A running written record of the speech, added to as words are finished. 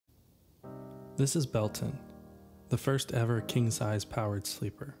This is Belton, the first ever king-size powered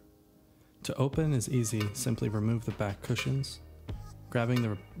sleeper. To open is easy, simply remove the back cushions. Grabbing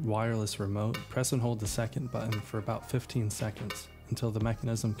the wireless remote, press and hold the second button for about 15 seconds until the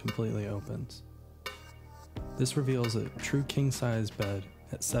mechanism completely opens. This reveals a true king-size bed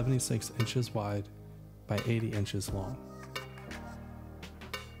at 76 inches wide by 80 inches long.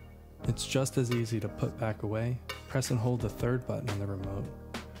 It's just as easy to put back away. Press and hold the third button on the remote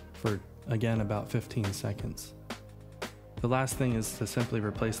for, again, about 15 seconds. The last thing is to simply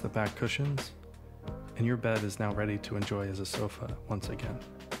replace the back cushions, and your bed is now ready to enjoy as a sofa once again.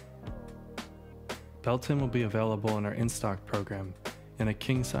 Belton will be available in our in-stock program in a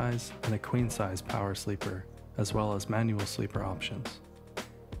king-size and a queen-size power sleeper, as well as manual sleeper options.